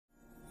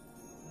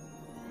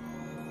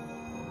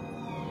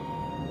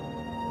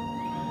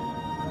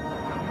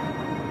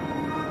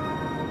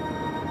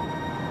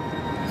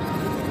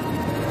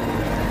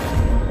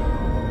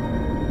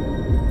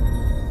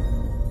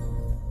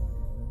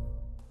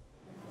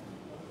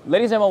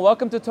Ladies and gentlemen,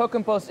 welcome to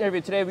TokenPost interview.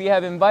 Today we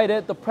have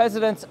invited the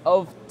president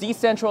of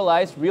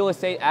Decentralized Real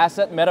Estate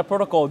Asset Meta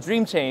Protocol,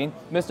 Dreamchain,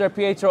 Mr.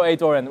 Pietro A.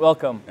 Doran.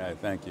 Welcome.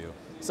 Thank you.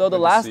 So the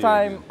last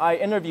time I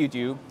interviewed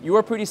you, you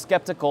were pretty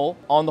skeptical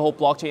on the whole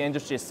blockchain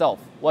industry itself.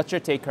 What's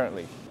your take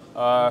currently?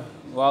 Well,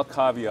 I'll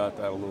caveat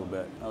that a little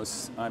bit.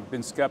 I've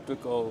been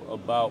skeptical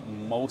about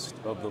most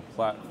of the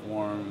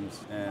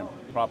platforms and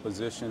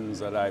propositions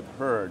that I've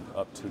heard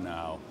up to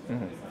now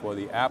for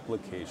the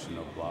application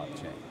of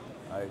blockchain.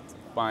 I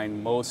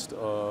find many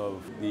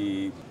of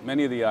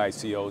the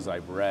ICOs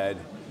I've read,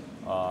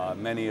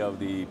 many of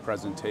the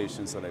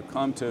presentations that I've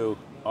come to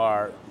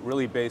are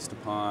really based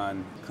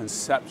upon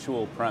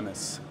conceptual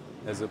premise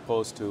as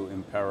opposed to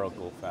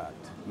empirical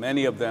fact.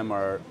 Many of them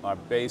are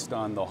based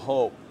on the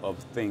hope of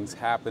things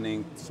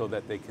happening so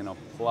that they can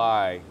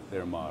apply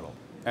their model.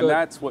 And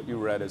that's what you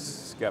read as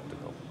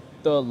skeptical.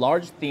 The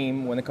large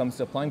theme when it comes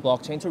to applying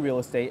blockchain to real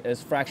estate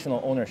is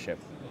fractional ownership.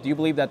 Do you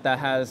believe that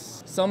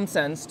has some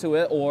sense to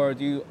it, or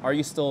are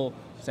you still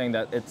saying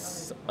that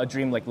it's a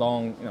dream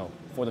long,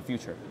 for the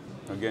future?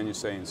 Again, you're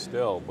saying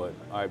still, but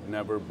I've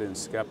never been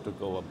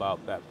skeptical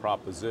about that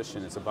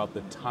proposition. It's about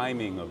the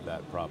timing of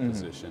that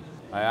proposition.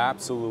 I'm an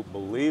absolute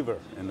believer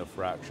in the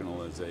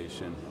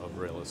fractionalization of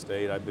real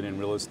estate. I've been in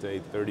real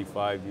estate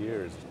 35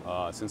 years.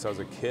 Since I was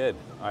a kid,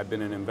 I've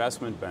been an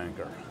investment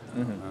banker.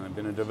 And I've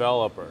been a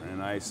developer,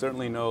 and I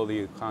certainly know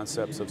the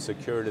concepts of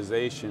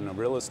securitization of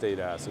real estate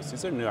assets.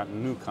 These are not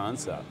new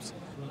concepts.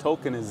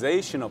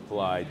 Tokenization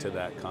applied to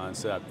that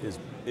concept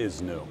is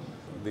new.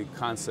 The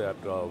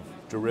concept of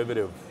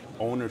derivative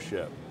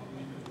ownership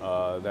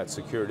that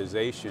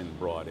securitization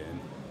brought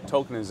in.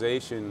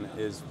 Tokenization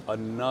is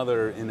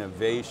another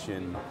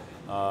innovation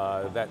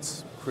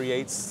that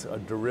creates a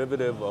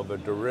derivative of a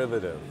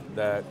derivative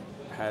that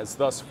has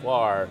thus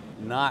far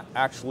not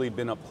actually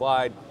been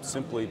applied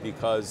simply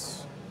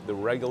because the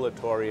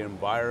regulatory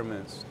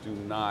environments do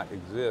not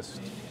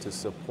exist to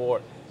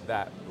support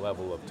that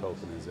level of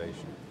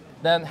tokenization.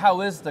 Then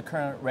how is the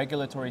current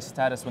regulatory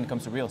status when it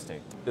comes to real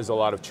estate? There's a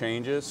lot of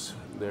changes.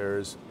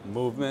 There's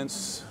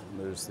movements.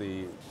 There's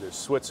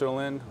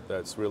Switzerland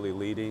that's really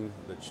leading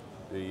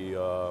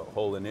the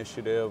whole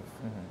initiative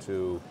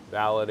to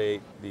validate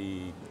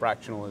the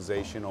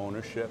fractionalization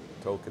ownership,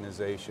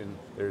 tokenization.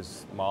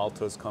 There's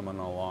Malta's coming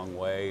a long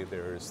way.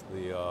 There's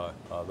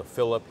the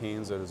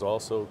Philippines that is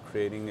also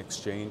creating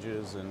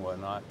exchanges and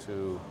whatnot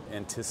to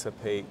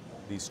anticipate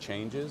these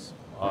changes.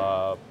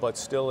 But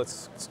still, it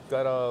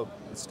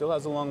still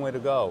has a long way to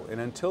go. And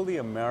until the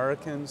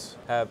Americans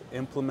have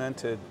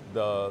implemented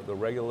the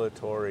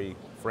regulatory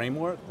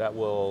framework that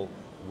will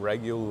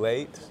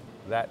regulate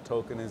that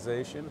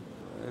tokenization,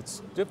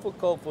 it's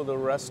difficult for the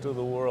rest of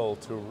the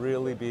world to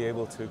really be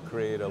able to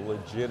create a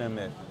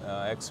legitimate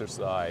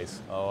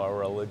exercise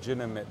or a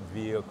legitimate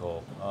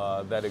vehicle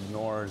that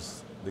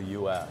ignores the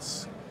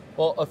U.S.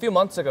 Well, a few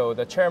months ago,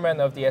 the chairman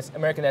of the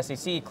American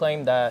SEC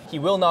claimed that he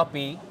will not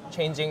be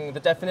changing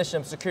the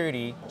definition of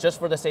security just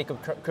for the sake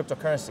of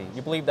cryptocurrency.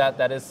 You believe that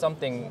that is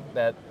something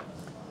that...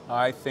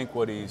 I think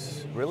what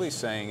he's really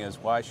saying is,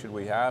 why should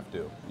we have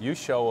to? You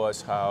show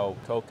us how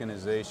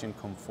tokenization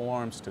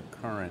conforms to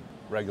current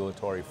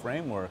regulatory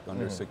framework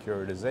under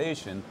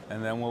securitization,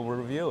 and then we'll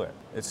review it.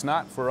 It's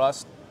not for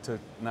us to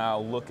now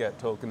look at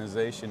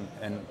tokenization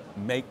and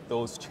make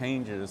those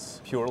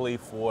changes purely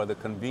for the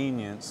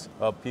convenience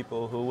of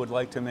people who would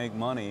like to make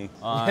money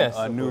on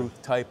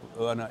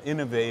an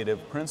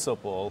innovative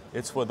principle.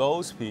 It's for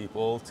those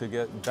people to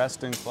get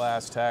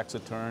best-in-class tax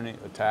attorney,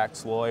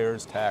 tax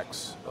lawyers,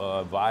 tax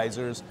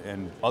advisors,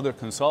 and other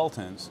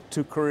consultants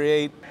to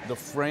create the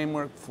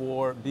framework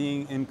for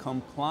being in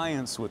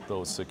compliance with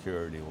those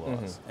security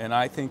laws. And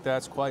I think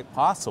that's quite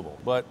possible.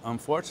 But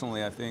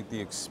unfortunately, I think the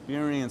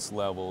experience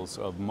levels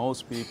of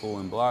most people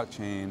in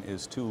blockchain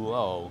is too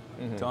low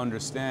to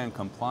understand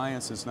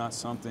compliance is not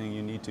something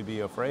you need to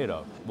be afraid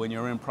of. When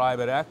you're in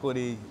private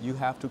equity, you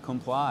have to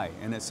comply,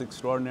 and it's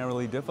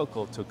extraordinarily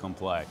difficult to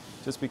comply.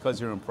 Just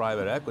because you're in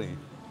private equity,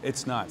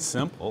 it's not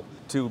simple.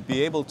 To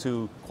be able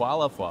to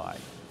qualify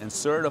and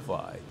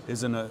certify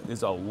is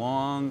a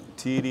long,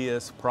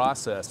 tedious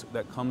process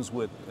that comes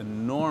with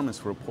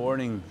enormous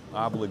reporting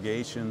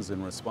obligations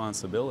and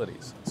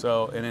responsibilities.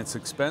 And it's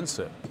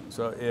expensive.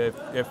 So if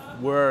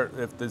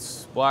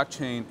this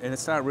blockchain, and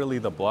it's not really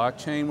the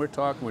blockchain we're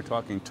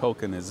talking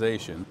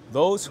tokenization.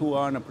 Those who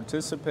want to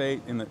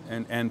participate in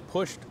and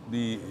push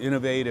the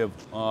innovative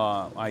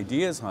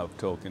ideas of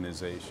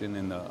tokenization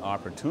and the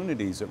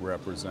opportunities it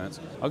represents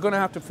are going to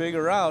have to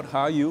figure out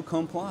how you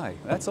comply.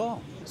 That's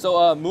all.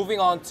 So moving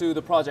on to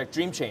the project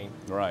Dreamchain.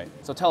 Right.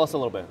 So tell us a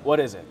little bit. What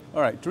is it?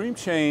 All right.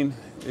 Dreamchain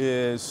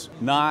is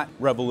not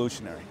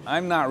revolutionary.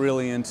 I'm not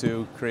really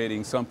into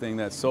creating something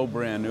that's so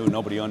brand new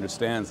nobody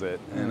understands it,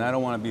 and I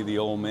don't want to be the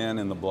old man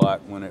in the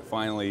block when it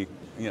finally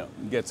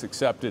gets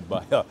accepted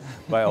by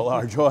a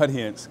large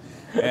audience.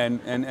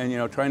 And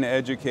trying to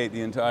educate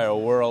the entire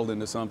world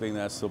into something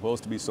that's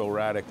supposed to be so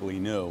radically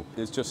new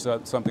is just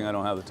something I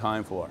don't have the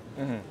time for.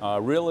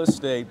 Real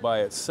estate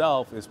by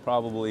itself is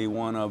probably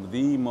one of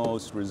the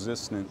most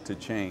resistant to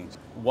change.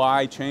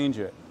 Why change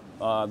it?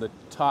 the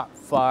top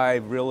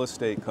 5 real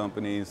estate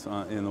companies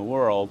in the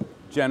world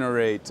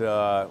generate,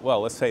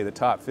 well, let's say the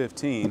top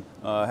 15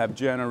 have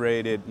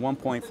generated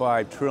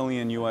 1.5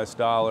 trillion US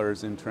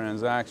dollars in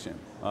transaction.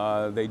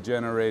 They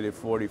generated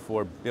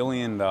 $44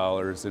 billion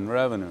in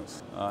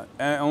revenues.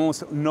 And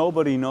almost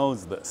nobody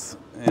knows this.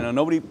 You know,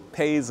 nobody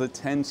pays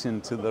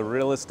attention to the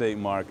real estate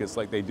markets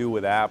like they do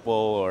with Apple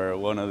or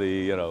one of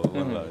the,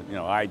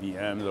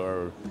 IBMs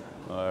or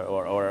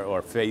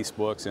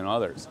Facebooks and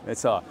others.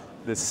 It's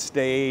the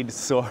staid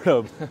sort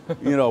of,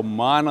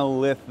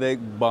 monolithic,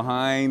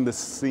 behind the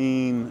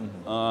scene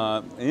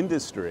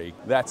industry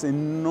that's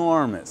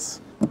enormous.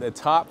 The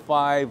top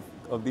 5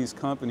 of these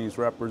companies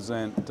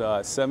represent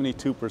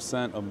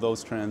 72% of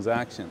those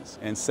transactions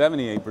and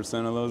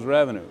 78% of those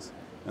revenues.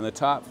 And the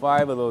top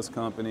 5 of those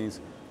companies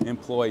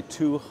employ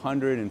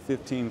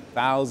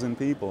 215,000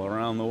 people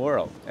around the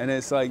world. And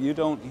it's like you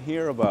don't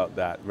hear about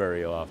that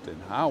very often.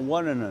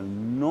 What an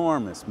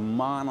enormous,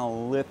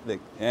 monolithic,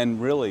 and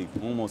really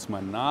almost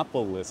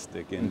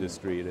monopolistic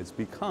industry it has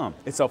become.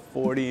 It's a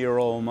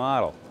 40-year-old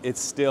model. It's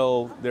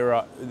still,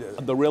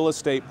 the real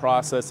estate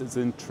process is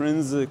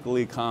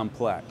intrinsically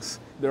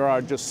complex. There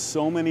are just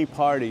so many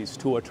parties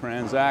to a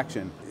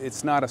transaction.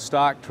 It's not a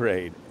stock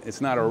trade.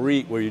 It's not a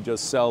REIT where you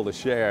just sell the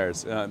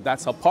shares.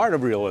 That's a part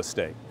of real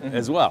estate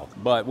as well.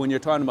 But when you're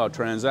talking about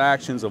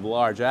transactions of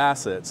large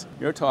assets,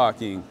 you're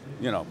talking,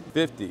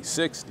 50,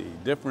 60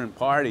 different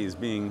parties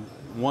being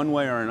one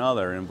way or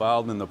another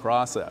involved in the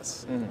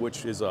process,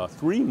 which is a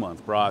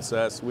 3-month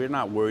process. We're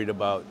not worried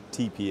about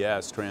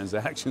TPS,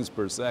 transactions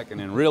per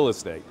second, in real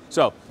estate.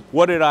 So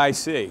what did I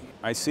see?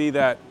 I see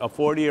that a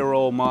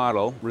 40-year-old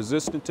model,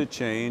 resistant to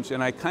change,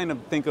 and I kind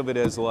of think of it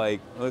as like,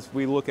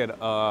 we look at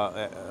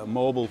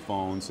mobile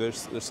phones, they're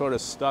sort of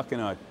stuck in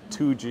a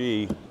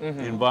 2G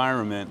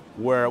environment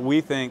where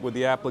we think with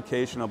the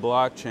application of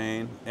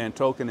blockchain and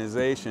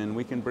tokenization,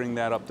 we can bring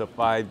that up to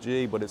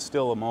 5G, but it's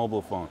still a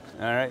mobile phone,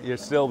 all right? You're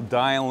still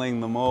dialing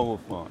the mobile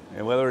phone.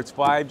 And whether it's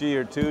 5G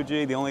or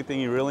 2G, the only thing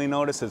you really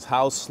notice is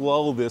how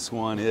slow this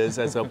one is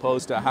as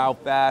opposed to how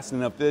fast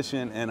and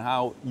efficient and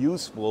how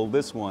useful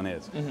this one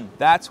is.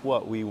 That's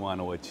what we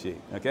want to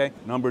achieve, okay?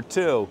 Number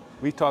 2,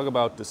 we talk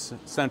about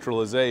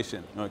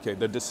decentralization, okay?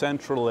 The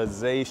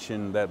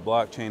decentralization that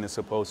blockchain is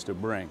supposed to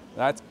bring.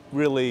 That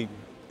really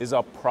is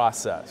a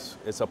process.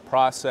 It's a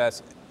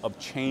process of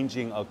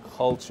changing a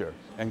culture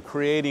and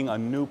creating a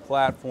new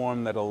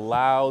platform that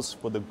allows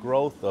for the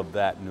growth of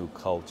that new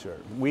culture.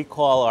 We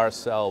call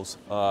ourselves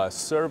a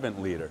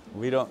servant leader.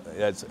 We don't,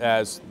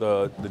 as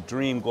the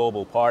Dream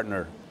Global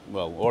Partner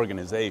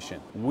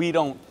organization, we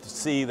don't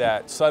see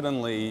that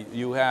suddenly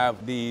you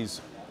have these,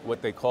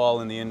 what they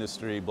call in the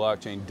industry,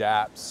 blockchain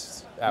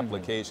dApps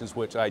applications,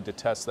 which I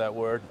detest that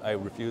word. I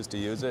refuse to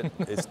use it.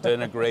 It's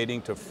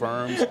denigrating to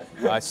firms.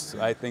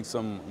 I think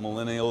some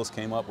millennials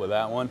came up with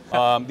that one.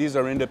 These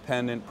are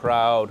independent,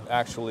 proud,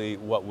 actually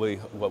what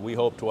we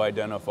hope to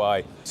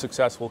identify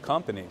successful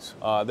companies.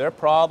 Their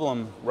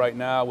problem right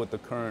now with the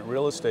current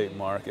real estate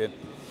market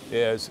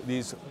is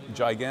these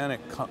gigantic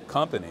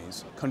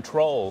companies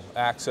control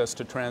access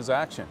to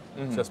transaction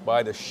just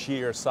by the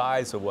sheer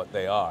size of what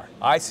they are.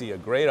 I see a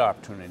great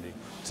opportunity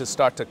to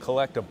start to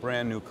collect a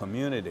brand new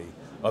community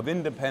of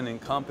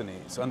independent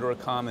companies under a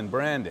common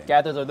branding.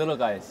 Gather the little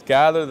guys.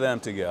 Gather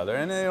them together,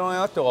 and they don't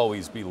have to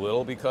always be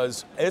little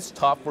because it's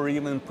tough for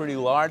even pretty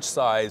large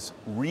size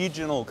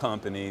regional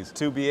companies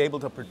to be able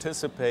to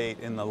participate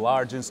in the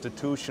large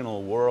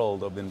institutional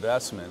world of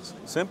investments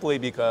simply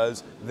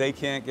because they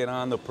can't get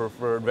on the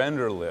preferred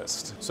vendor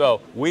list. So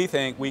we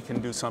think we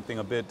can do something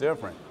a bit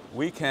different.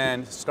 We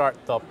can start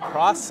the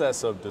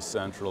process of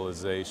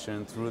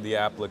decentralization through the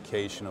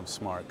application of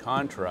smart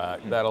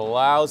contract that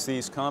allows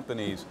these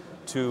companies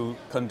to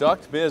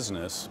conduct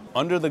business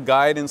under the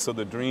guidance of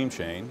the Dream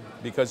Chain,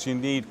 because you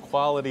need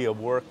quality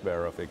of work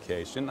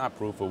verification, not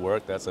proof of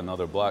work, that's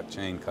another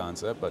blockchain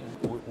concept, but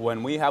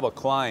when we have a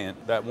client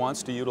that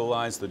wants to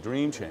utilize the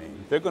Dream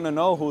Chain, they're going to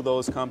know who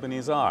those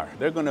companies are.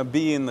 They're going to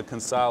be in the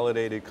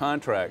consolidated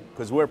contract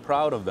because we're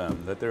proud of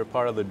them, that they're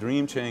part of the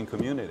Dream Chain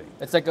community.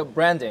 It's like a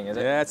branding, is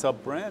it? Yeah, it's a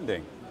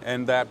branding.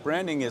 And that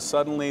branding is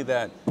suddenly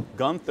that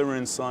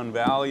Gunther & Son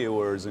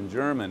Valuers in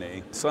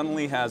Germany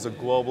suddenly has a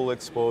global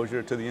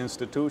exposure to the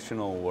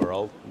institutional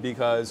world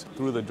because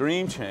through the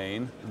Dream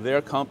Chain,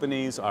 their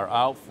companies are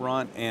out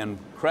front and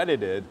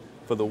credited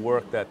for the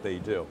work that they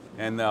do.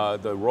 And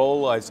the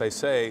role, as I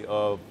say,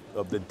 of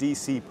the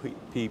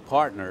DCP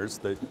partners,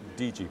 the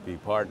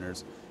DGP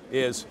partners,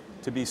 is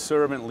to be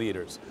servant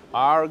leaders.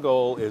 Our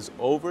goal is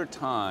over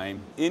time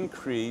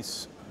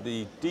increase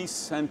the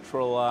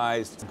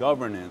decentralized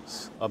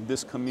governance of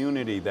this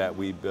community that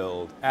we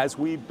build. As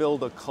we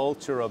build a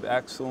culture of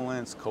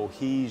excellence,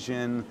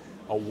 cohesion,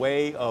 a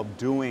way of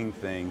doing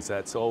things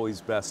that's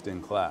always best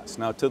in class.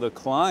 Now to the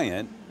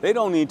client, they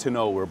don't need to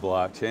know we're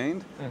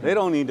blockchained. They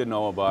don't need to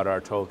know about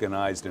our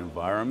tokenized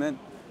environment.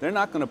 They're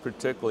not going to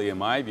particularly, in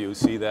my view,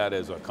 see that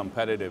as a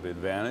competitive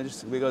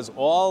advantage because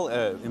all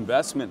an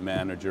investment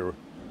manager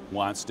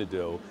wants to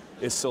do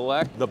is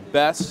select the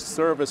best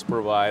service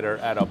provider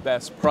at a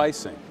best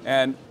pricing.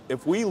 And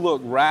if we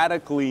look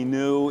radically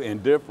new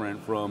and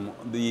different from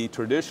the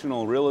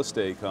traditional real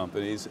estate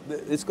companies,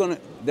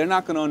 they're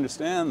not going to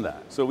understand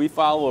that. So we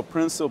follow a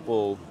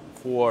principle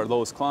for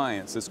those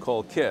clients. It's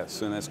called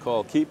KISS, and it's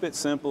called Keep It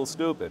Simple,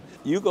 Stupid.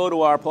 You go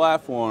to our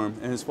platform,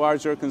 and as far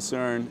as you're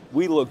concerned,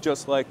 we look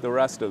just like the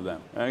rest of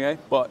them, okay?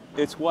 But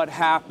it's what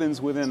happens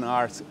within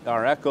our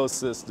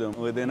ecosystem,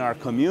 within our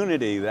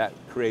community, that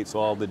creates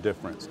all the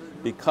difference.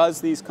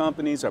 Because these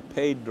companies are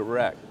paid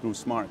direct through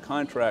smart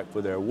contract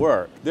for their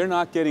work, they're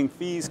not getting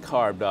fees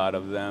carved out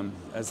of them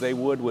as they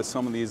would with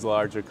some of these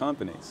larger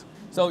companies.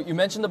 So you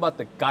mentioned about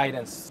the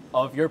guidance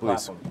of your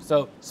platform.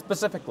 So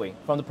specifically,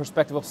 from the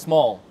perspective of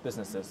small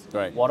businesses,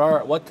 right.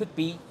 what could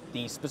be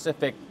the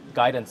specific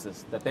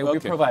guidances that they will be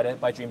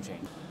provided by Dreamchain?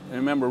 And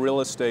remember, real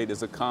estate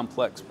is a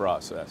complex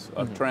process.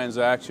 A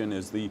transaction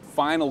is the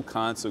final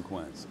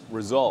consequence,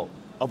 result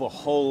of a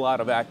whole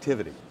lot of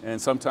activity. And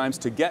sometimes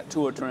to get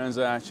to a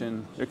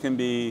transaction, there can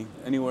be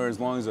anywhere as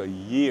long as a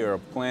year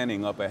of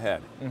planning up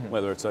ahead,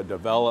 whether it's a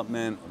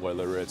development,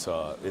 whether it's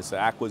the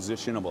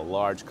acquisition of a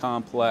large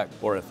complex,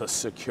 or it's a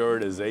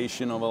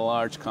securitization of a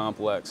large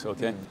complex,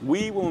 okay?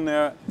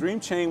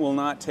 Dreamchain will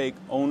not take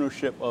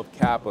ownership of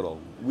capital.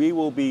 We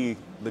will be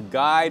the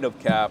guide of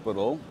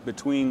capital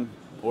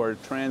or a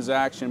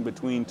transaction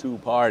between two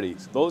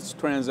parties. Those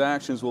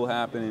transactions will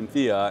happen in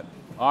fiat.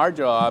 Our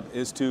job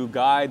is to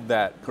guide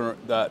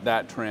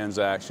that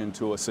transaction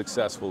to a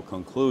successful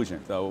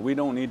conclusion. So we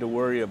don't need to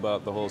worry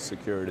about the whole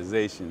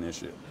securitization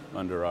issue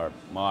under our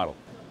model.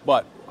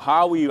 But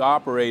how we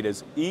operate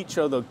is each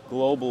of the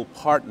global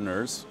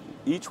partners,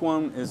 each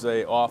one is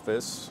an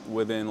office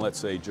within, let's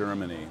say,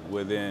 Germany,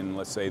 within,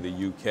 let's say, the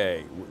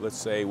UK, let's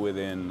say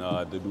within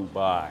the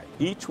Dubai.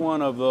 Each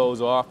one of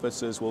those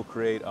offices will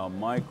create a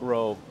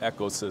micro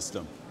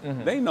ecosystem.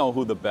 They know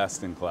who the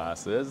best in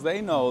class is.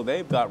 They know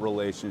they've got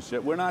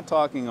relationship. We're not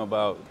talking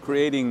about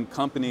creating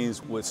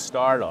companies with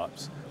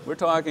startups. We're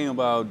talking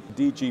about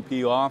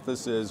DGP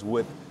offices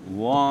with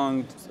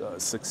long,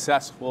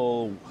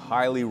 successful,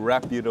 highly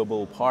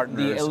reputable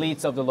partners. The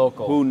elites of the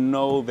local. Who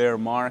know their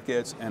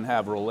markets and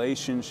have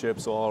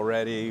relationships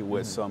already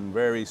with some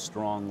very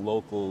strong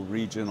local,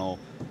 regional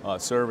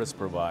service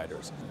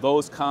providers.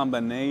 Those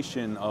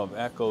combination of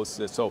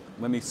ecosystems. So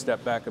let me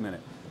step back a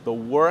minute. The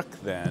work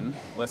then,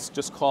 let's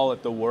just call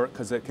it the work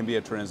because it can be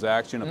a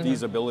transaction, a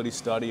feasibility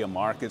study, a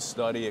market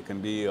study, it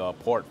can be a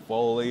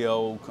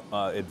portfolio,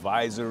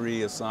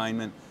 advisory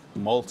assignment,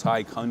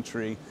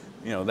 multi-country,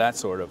 that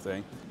sort of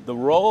thing. The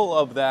role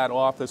of that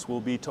office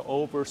will be to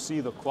oversee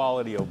the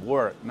quality of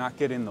work, not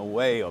get in the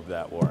way of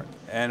that work.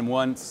 And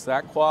once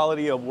that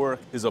quality of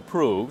work is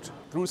approved,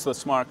 through the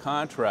smart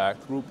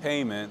contract, through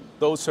payment,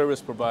 those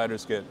service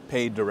providers get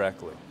paid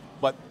directly.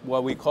 But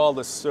what we call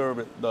the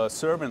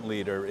servant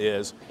leader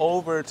is,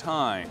 over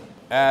time,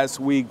 as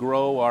we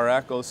grow our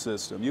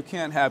ecosystem, you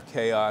can't have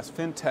chaos.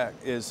 FinTech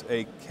is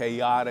a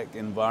chaotic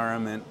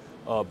environment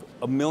of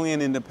a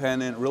million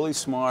independent, really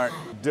smart,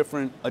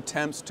 different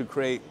attempts to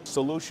create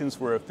solutions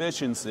for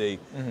efficiency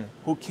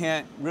who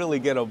can't really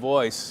get a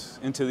voice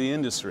into the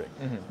industry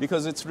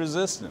because it's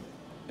resistant.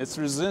 It's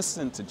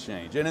resistant to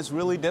change, and it's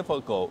really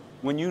difficult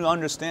when you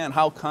understand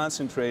how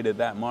concentrated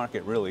that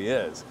market really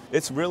is.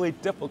 It's really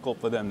difficult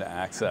for them to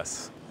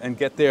access and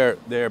get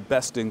their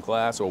best in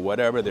class or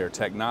whatever their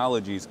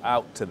technologies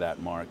out to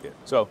that market.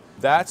 So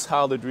that's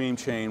how the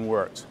Dreamchain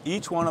works.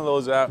 Each one of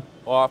those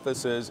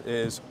offices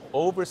is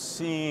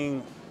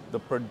overseeing the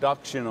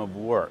production of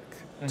work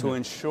to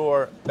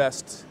ensure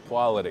best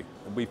quality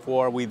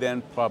before we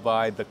then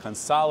provide the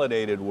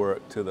consolidated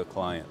work to the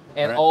client.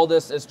 And all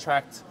this is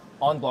tracked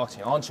on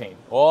blockchain, on chain.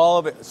 All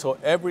of it. So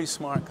every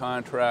smart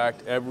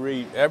contract,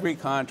 every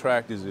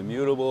contract is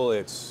immutable.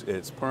 It's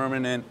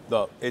permanent.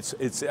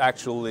 It's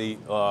actually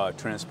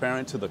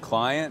transparent to the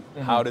client.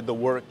 How did the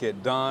work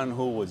get done?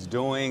 Who was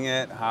doing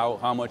it?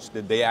 How much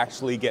did they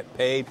actually get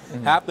paid?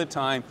 Half the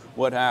time,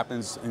 what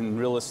happens in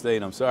real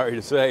estate, I'm sorry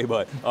to say,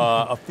 but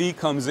a fee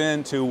comes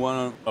into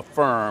a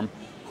firm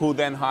who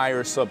then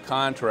hires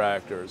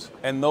subcontractors.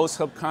 And those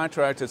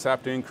subcontractors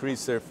have to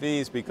increase their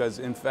fees because,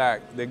 in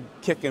fact, they're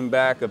kicking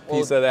back a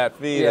piece of that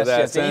fee to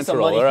that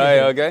central, right?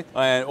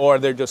 Okay? Or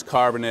they're just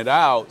carving it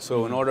out.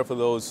 So in order for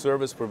those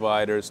service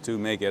providers to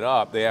make it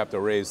up, they have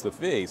to raise the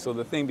fee. So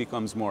the thing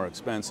becomes more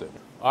expensive.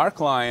 Our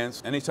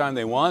clients, anytime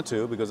they want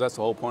to, because that's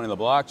the whole point of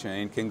the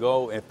blockchain, can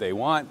go, if they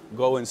want,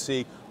 go and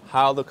see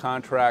how the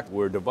contract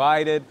were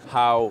divided,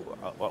 how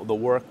the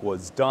work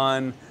was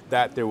done,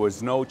 that there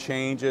was no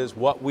changes.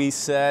 What we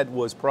said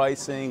was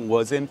pricing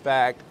was in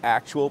fact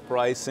actual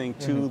pricing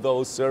to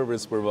those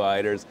service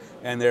providers,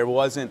 and there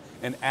wasn't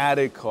an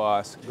added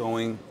cost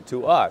going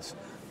to us.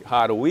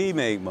 How do we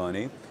make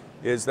money?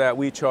 Is that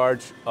we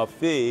charge a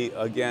fee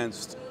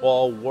against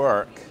all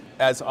work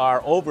as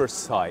our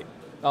oversight.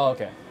 Oh,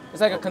 okay. It's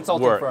like a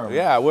consulting firm.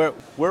 Yeah,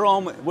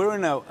 we're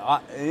in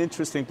an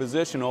interesting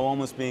position of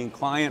almost being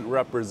client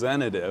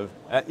representative,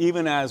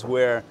 even as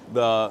we're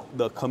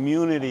the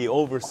community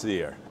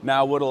overseer.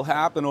 Now, what will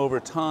happen over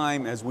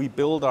time as we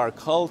build our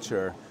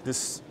culture,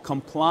 this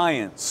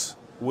compliance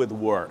with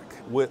work,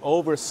 with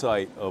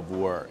oversight of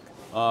work,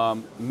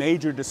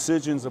 major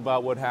decisions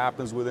about what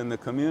happens within the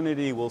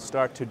community will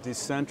start to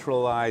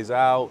decentralize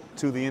out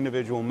to the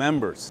individual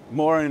members,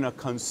 more in a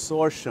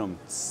consortium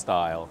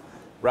style,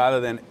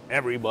 rather than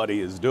everybody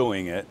is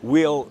doing it.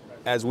 We'll,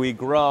 as we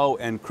grow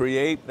and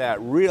create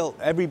that real,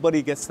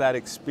 everybody gets that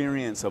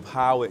experience of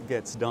how it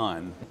gets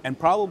done. And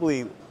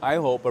probably, I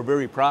hope, are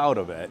very proud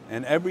of it.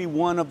 And every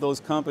one of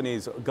those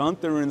companies,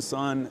 Gunther and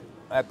Son,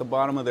 at the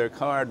bottom of their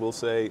card will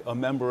say a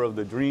member of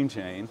the Dream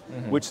Chain,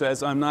 which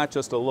says I'm not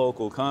just a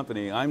local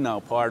company, I'm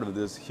now part of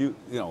this huge,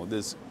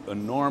 this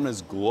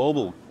enormous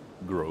global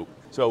group.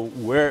 So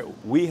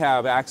we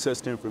have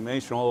access to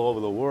information all over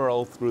the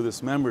world through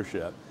this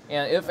membership.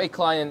 And if a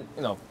client,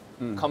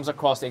 comes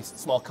across a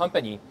small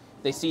company,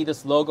 they see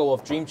this logo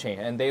of Dream Chain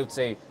and they would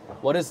say,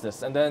 what is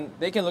this? And then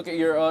they can look at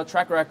your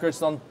track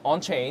records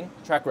on chain,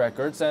 track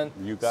records, and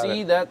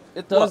see that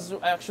it does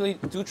actually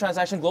do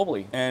transaction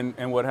globally.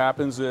 And what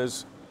happens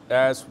is,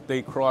 as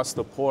they cross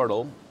the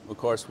portal, of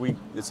course,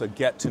 it's a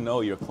get to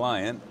know your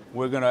client.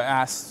 We're going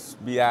to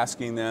be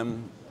asking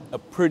them a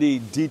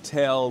pretty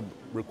detailed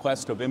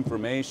request of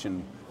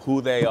information: who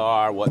they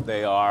are, what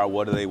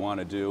do they want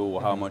to do,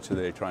 how much are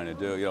they trying to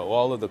do?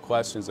 All of the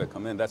questions that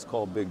come in, that's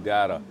called big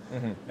data.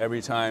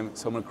 Every time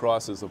someone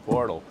crosses the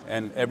portal,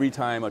 and every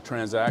time a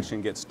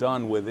transaction gets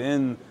done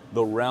within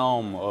the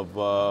realm of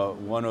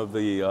one of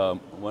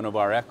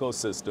our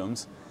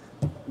ecosystems,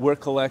 we're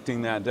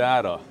collecting that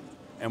data,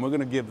 and we're going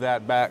to give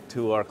that back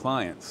to our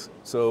clients.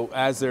 So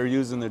as they're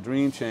using the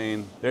Dream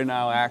Chain, they're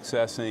now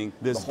accessing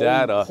this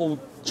data. Whole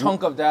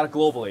chunk of data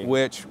globally.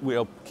 Which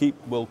we'll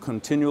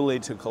continually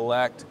to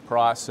collect,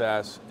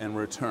 process, and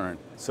return.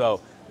 So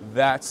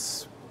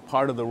that's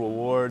part of the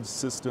reward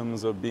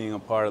systems of being a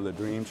part of the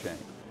Dream Chain.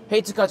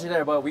 Hate to cut you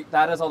there, but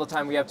that is all the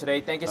time we have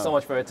today. Thank you so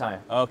much for your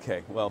time.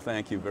 Okay, well,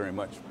 thank you very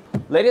much.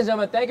 Ladies and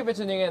gentlemen, thank you for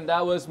tuning in.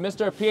 That was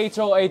Mr.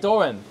 Pietro A.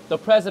 Doran, the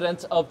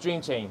president of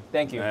Dream Chain.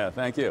 Thank you. Yeah,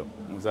 thank you.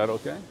 Was that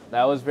okay?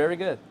 That was very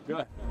good.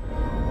 Good.